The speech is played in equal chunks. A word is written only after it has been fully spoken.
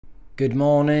Good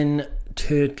morning,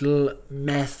 Turtle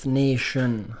Meth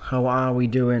Nation. How are we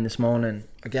doing this morning?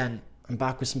 Again, I'm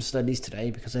back with some studies today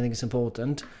because I think it's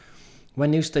important. When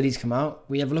new studies come out,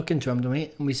 we have a look into them, don't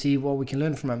we? And we see what we can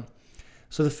learn from them.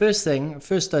 So the first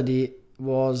study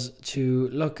was to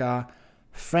look at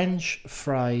French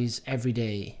fries every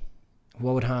day.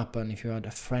 What would happen if you had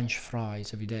a French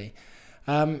fries every day?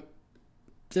 The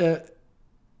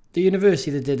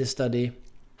university that did this study,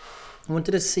 I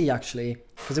wanted to see actually,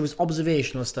 because it was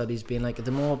observational studies being like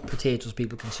the more potatoes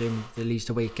people consume, the least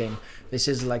the weight gain. This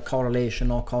is like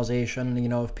correlation or causation. You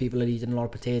know, if people are eating a lot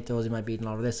of potatoes, they might be eating a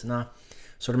lot of this and that.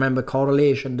 So remember,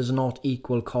 correlation does not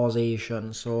equal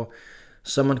causation. So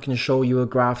someone can show you a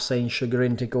graph saying sugar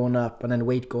intake going up and then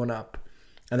weight going up.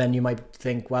 And then you might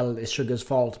think, well, it's sugar's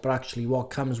fault. But actually what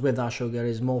comes with that sugar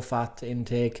is more fat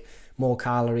intake, more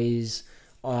calories,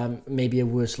 maybe a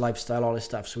worse lifestyle, all this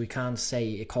stuff. So we can't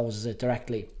say it causes it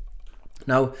directly.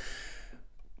 Now,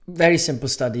 very simple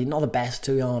study, not the best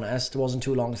to be honest. It wasn't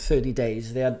too long, 30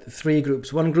 days. They had three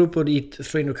groups. One group would eat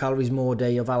 300 calories more a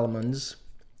day of almonds.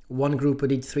 One group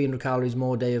would eat 300 calories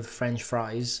more a day of French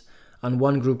fries. And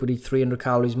one group would eat 300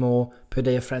 calories more per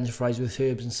day of French fries with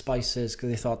herbs and spices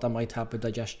because they thought that might help with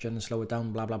digestion and slow it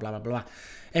down, blah, blah, blah, blah, blah.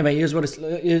 Anyway,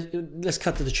 let's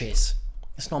cut to the chase.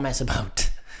 Let's not mess about.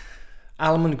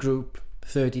 Almond group,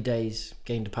 30 days,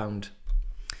 gained a pound.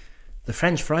 The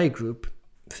French fry group,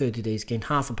 30 days, gained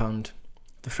half a pound.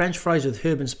 The French fries with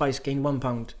herb and spice gained 1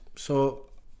 pound. So,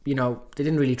 you know, they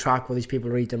didn't really track what these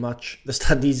people were eating much. The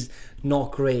study's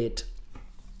not great.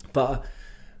 But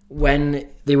when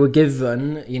they were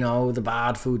given, you know, the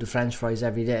bad food, the French fries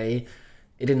every day,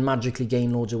 it didn't magically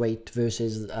gain loads of weight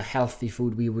versus a healthy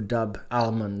food we would dub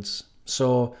almonds.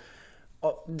 So,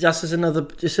 this is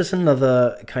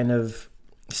another kind of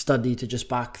study to just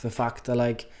back the fact that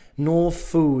like no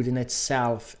food in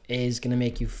itself is going to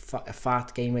make you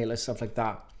fat, gain weight, stuff like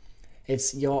that.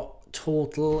 It's your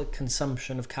total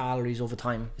consumption of calories over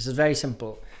time. This is very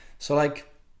simple. So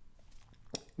like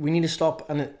we need to stop,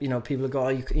 and you know, people go,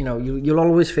 you'll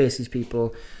always face these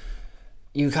people.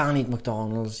 You can't eat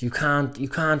McDonald's. You can't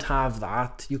have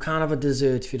that. You can't have a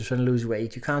dessert if you're trying to lose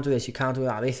weight. You can't do this. You can't do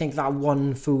that. They think that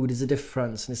one food is the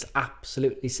difference, and it's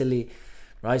absolutely silly,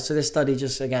 right? So this study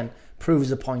just, again, proves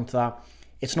the point that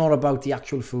it's not about the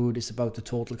actual food. It's about the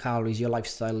total calories, your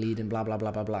lifestyle leading, blah, blah,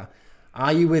 blah, blah, blah.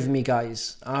 Are you with me,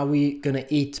 guys? Are we going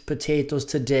to eat potatoes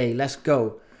today? Let's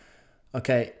go.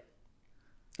 Okay,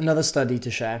 another study to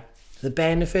share. The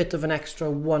benefit of an extra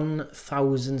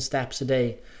 1,000 steps a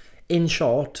day. In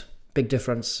short, big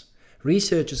difference.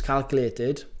 Researchers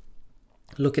calculated,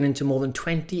 looking into more than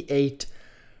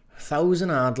 28,000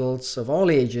 adults of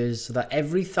all ages, that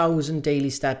every 1,000 daily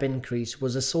step increase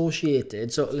was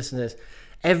associated, so listen to this,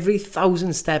 every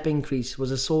 1,000 step increase was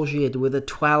associated with a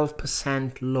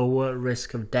 12% lower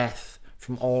risk of death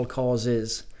from all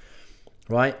causes,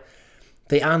 right?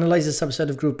 They analysed a subset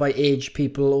of group by age,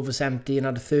 people over 70, and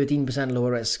had a 13%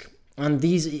 lower risk. And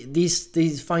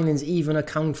these findings even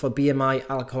account for BMI,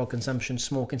 alcohol consumption,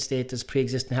 smoking status,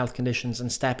 pre-existing health conditions,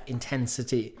 and step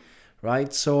intensity,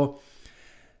 right? So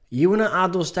you want to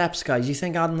add those steps, guys. You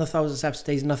think adding 1,000 steps a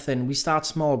day is nothing. We start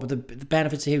small, but the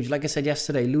benefits are huge. Like I said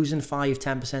yesterday, losing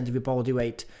 5-10% of your body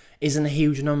weight isn't a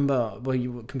huge number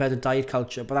compared to diet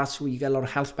culture, but that's where you get a lot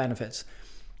of health benefits.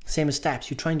 Same as steps.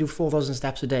 You try and do 4,000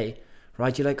 steps a day,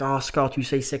 right? You're like, oh, Scott, you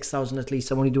say 6,000 at least.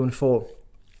 I'm only doing 4.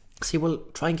 See, well,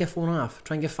 try and get 4.5,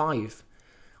 try and get 5.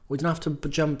 We don't have to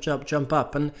jump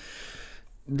up. And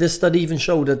this study even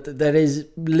showed that there is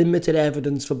limited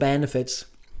evidence for benefits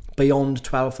beyond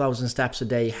 12,000 steps a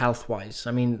day health-wise.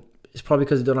 I mean, it's probably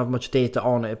because they don't have much data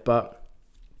on it, but,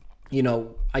 you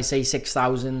know, I say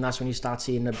 6,000, that's when you start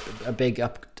seeing a big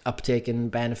uptake in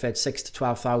benefits. 6 to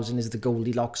 12,000 is the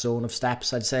Goldilocks zone of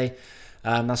steps, I'd say.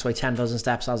 That's why 10,000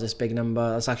 steps has this big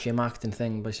number. That's actually a marketing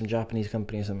thing by some Japanese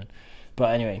company or something.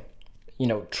 But anyway, you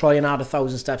know, try and add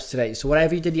 1,000 steps today. So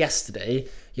whatever you did yesterday,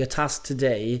 your task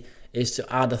today is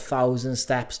to add 1,000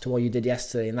 steps to what you did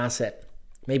yesterday, and that's it.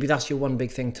 Maybe that's your one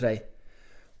big thing today.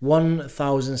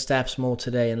 1,000 steps more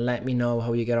today, and let me know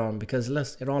how you get on, because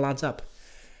listen, it all adds up.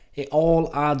 It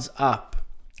all adds up.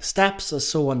 Steps are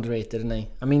so underrated, aren't they?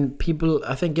 I mean, people,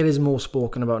 I think it is more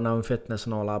spoken about now in fitness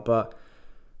and all that, but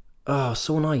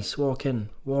so nice. Walk in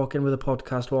with a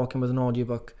podcast, walk in with an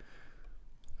audiobook.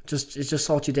 It just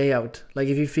sorts your day out. Like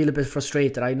if you feel a bit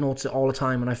frustrated, I notice it all the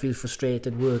time when I feel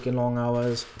frustrated, working long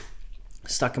hours,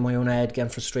 stuck in my own head, getting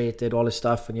frustrated, all this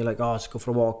stuff, and you're like, oh, let's go for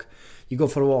a walk. You go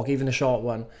for a walk, even a short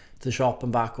one, to the shop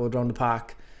and back, or around the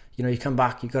park. You know, you come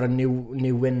back, you've got a new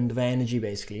wind of energy,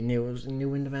 basically. New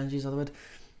wind of energy, is that the word?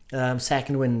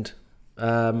 Second wind.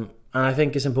 And I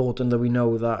think it's important that we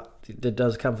know that it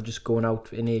does come from just going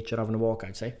out in nature, having a walk,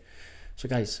 I'd say. So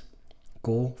guys,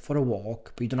 go for a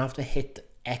walk, but you don't have to hit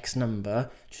X number.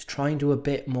 Just try and do a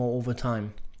bit more over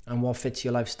time and what fits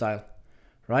your lifestyle,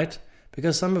 right?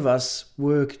 Because some of us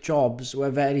work jobs, we're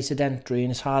very sedentary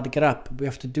and it's hard to get up. We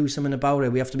have to do something about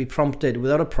it. We have to be prompted.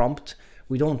 Without a prompt,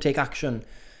 we don't take action.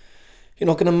 You're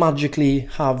not going to magically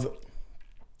have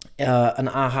an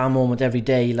aha moment every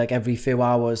day, like every few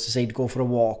hours, to say to go for a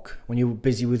walk when you're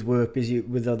busy with work, busy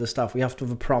with other stuff. We have to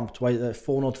have a prompt, right? A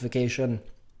phone notification,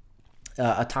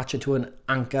 attach it to an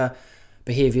anchor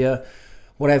behavior,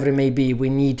 whatever it may be. We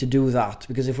need to do that,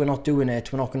 because if we're not doing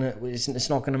it, it's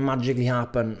not gonna magically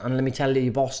happen. And let me tell you,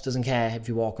 your boss doesn't care if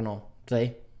you walk or not.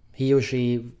 Okay? He or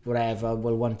she, whatever,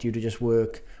 will want you to just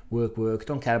work.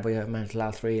 Don't care about your mental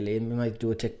health, really. We might do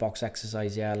a tick box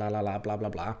exercise, yeah, blah blah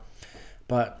blah.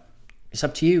 But it's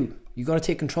up to you. You got to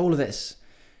take control of this.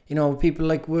 You know, people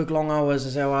like work long hours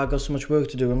and say, oh, I've got so much work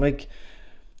to do. I'm like,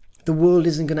 the world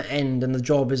isn't going to end and the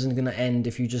job isn't going to end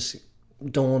if you just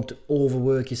don't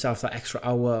overwork yourself that extra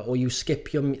hour, or you skip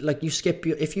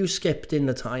if you skipped in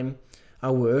the time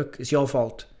at work, it's your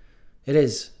fault. It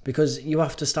is, because you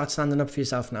have to start standing up for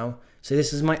yourself now. So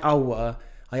this is my hour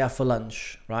I have for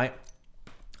lunch, right?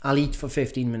 I'll eat for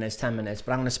 15 minutes, 10 minutes,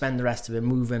 but I'm going to spend the rest of it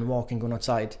moving, walking, going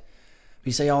outside.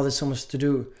 We say, oh, there's so much to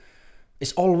do.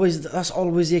 That's always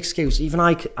the excuse. Even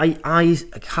I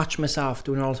catch myself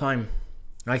doing it all the time.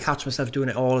 I catch myself doing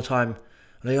it all the time.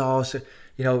 Like, oh, so,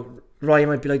 you know, Ryan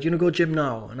might be like, do you want to go gym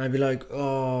now? And I'd be like,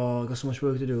 oh, I've got so much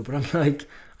work to do. But I'm like,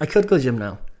 I could go gym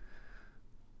now.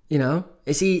 You know,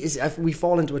 we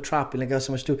fall into a trap, like, there's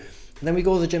so much to do. And then we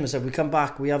go to the gym and stuff. We come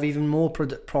back, we have even more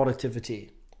productivity.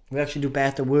 We actually do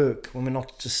better work when we're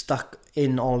not just stuck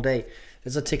in all day.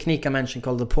 There's a technique I mentioned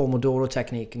called the Pomodoro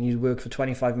technique, and you work for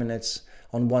 25 minutes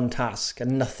on one task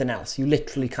and nothing else. You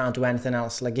literally can't do anything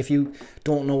else. Like, if you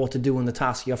don't know what to do on the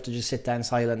task, you have to just sit there in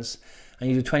silence, and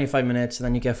you do 25 minutes and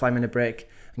then you get a 5-minute break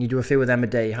and you do a few of them a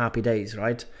day. Happy days,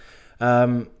 right?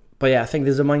 But yeah, I think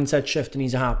there's a mindset shift that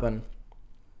needs to happen.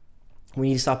 We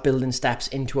need to start building steps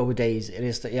into our days.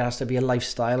 It has to be a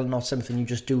lifestyle, not something you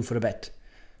just do for a bit.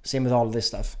 Same with all of this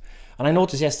stuff. And I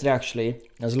noticed yesterday, actually,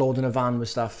 I was loading a van with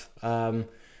stuff, go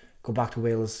back to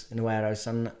Wales in the warehouse,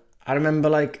 and I remember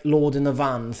like loading the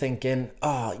van thinking,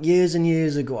 years and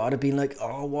years ago, I'd have been like,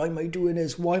 why am I doing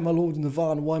this? Why am I loading the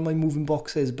van? Why am I moving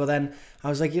boxes? But then I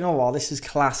was like, you know what? This is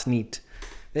class neat.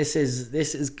 This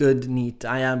is good neat.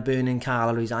 I am burning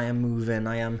calories. I am moving.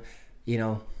 I am,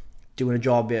 doing a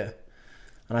job here.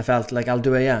 And I felt like, I'll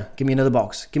do it, yeah. Give me another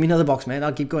box. Give me another box, mate.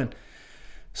 I'll keep going.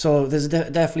 So there's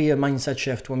definitely a mindset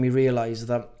shift when we realise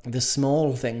that the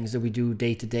small things that we do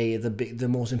day to day are the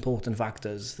most important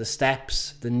factors. The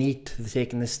steps, the neat, the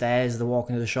taking the stairs, the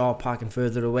walking to the shop, parking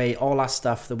further away, all that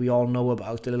stuff that we all know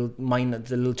about, the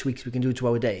little tweaks we can do to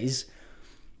our days.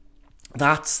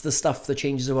 That's the stuff that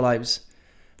changes our lives.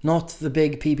 Not the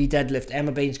big PB deadlift.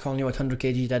 Emma Baines calling you at 100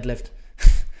 kg deadlift.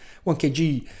 1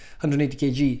 kg, 180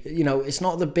 kg. It's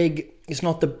not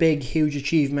the big, huge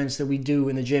achievements that we do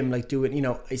in the gym, like doing,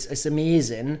 it's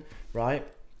amazing, right?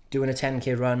 Doing a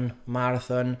 10k run,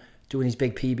 marathon, doing these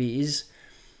big PBs.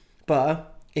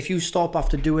 But if you stop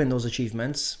after doing those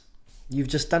achievements, you've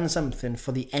just done something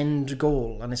for the end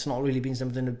goal, and it's not really been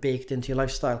something baked into your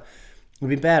lifestyle. It would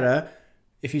be better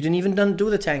if you didn't even do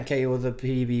the 10k or the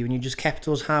PB, and you just kept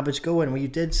those habits going, where you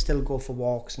did still go for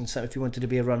walks, and so if you wanted to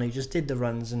be a runner, you just did the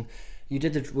runs and you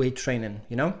did the weight training,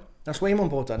 That's way more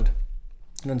important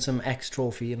than some X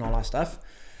trophy and all that stuff.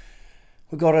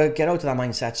 We've got to get out of that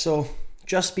mindset. So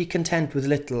just be content with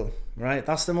little, right?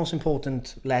 That's the most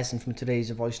important lesson from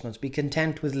today's voice notes. Be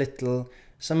content with little.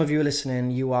 Some of you are listening,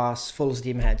 you are full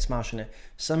steam ahead, smashing it.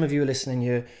 Some of you are listening,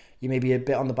 you may be a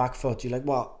bit on the back foot. You're like,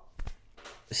 well,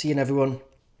 seeing everyone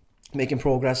making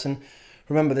progress, and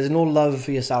remember, there's no love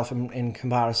for yourself in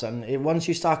comparison. Once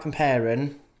you start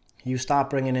comparing, you start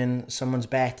bringing in someone's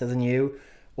better than you,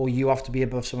 or you have to be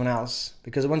above someone else.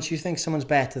 Because once you think someone's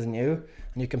better than you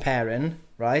and you're comparing,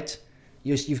 right,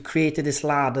 you've created this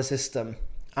ladder system.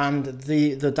 And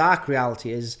the dark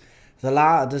reality is the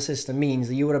ladder system means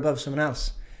that you are above someone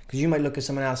else, because you might look at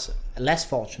someone else less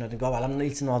fortunate and go, well, I'm not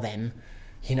eating all them,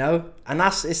 and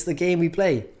it's the game we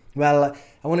play. Well,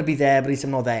 I want to be there, but at least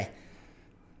I'm not there.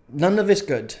 None of it's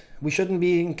good. We shouldn't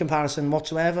be in comparison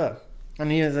whatsoever.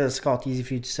 And Scott, easy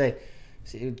for you to say,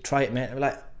 try it, mate.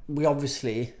 Like, we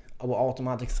obviously, our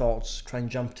automatic thoughts try and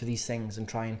jump to these things and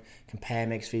try and compare,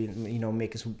 make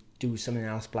us do something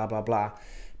else, blah blah blah.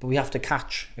 But we have to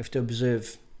we have to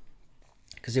observe,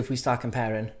 because if we start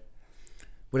comparing,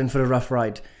 we're in for a rough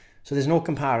ride. So there's no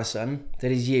comparison.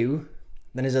 There is you,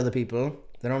 then there's other people,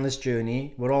 They're on this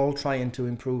journey. We're all trying to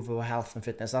improve our health and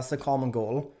fitness. That's the common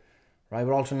goal, right?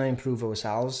 We're all trying to improve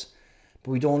ourselves,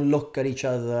 but we don't look at each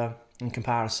other in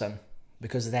comparison,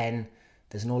 because then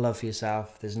there's no love for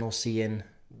yourself. There's no seeing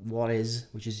what is,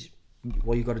 which is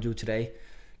what you got to do today,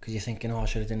 because you're thinking, oh, I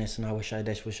should have done this, and I wish I had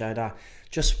this, wish I had that.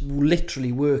 Just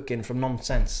literally working from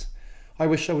nonsense. I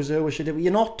wish I was her, wish I did.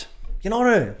 You're not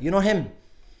her. You're not him.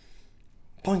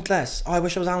 Pointless. Oh, I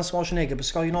wish I was Arnold Schwarzenegger, but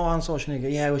Scott, you're not Arnold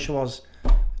Schwarzenegger. Yeah, I wish I was.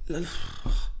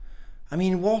 I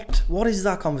mean, what is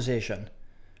that conversation?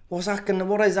 What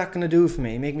is that gonna do for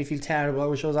me? Make me feel terrible. I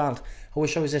wish I was Arnold. I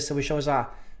wish I was this. I wish I was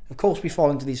that. Of course, we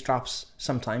fall into these traps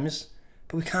sometimes,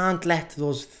 but we can't let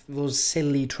those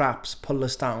silly traps pull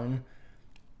us down.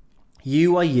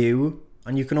 You are you,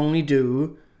 and you can only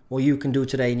do what you can do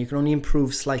today, and you can only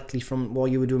improve slightly from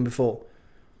what you were doing before.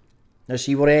 Now,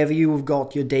 see, whatever you have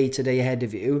got your day-to-day ahead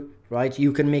of you, right,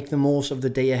 you can make the most of the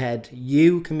day ahead.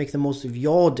 You can make the most of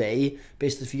your day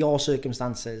based on your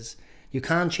circumstances. You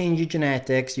can't change your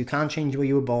genetics. You can't change where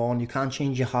you were born. You can't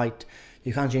change your height.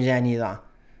 You can't change any of that.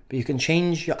 But you can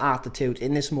change your attitude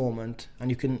in this moment, and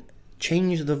you can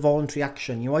change the voluntary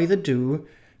action. You either do,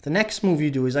 the next move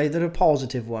you do is either a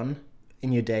positive one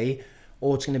in your day,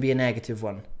 or it's going to be a negative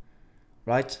one,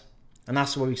 right? And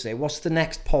that's what we say. What's the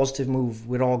next positive move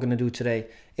we're all going to do today?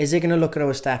 Is it going to look at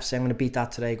our steps, say, I'm going to beat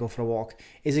that today, go for a walk?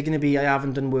 Is it going to be, I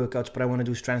haven't done workouts, but I want to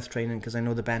do strength training because I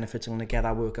know the benefits, I'm going to get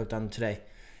that workout done today?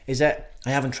 Is it,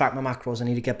 I haven't tracked my macros, I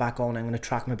need to get back on, I'm going to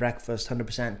track my breakfast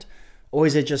 100%? Or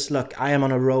is it just, look, I am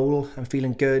on a roll, I'm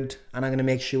feeling good, and I'm going to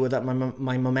make sure that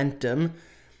my momentum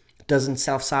doesn't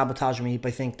self-sabotage me by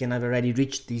thinking I've already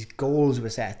reached these goals we're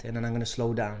set, and then I'm going to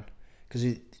slow down? Because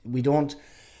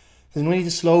there's no need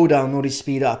to slow down, no need to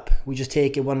speed up. We just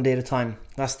take it one day at a time.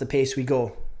 That's the pace we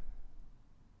go.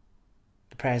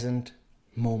 The present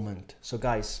moment. So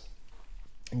guys,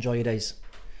 enjoy your days.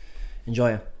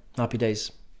 Enjoy it. Happy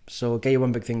days. So get your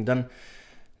one big thing done.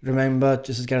 Remember,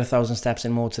 just to get 1,000 steps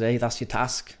in more today. That's your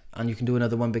task. And you can do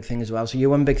another one big thing as well. So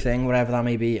your one big thing, wherever that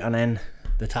may be, and then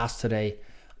the task today,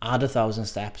 add 1,000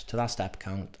 steps to that step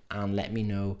count and let me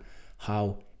know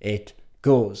how it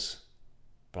goes.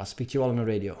 But I'll speak to you all on the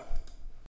radio.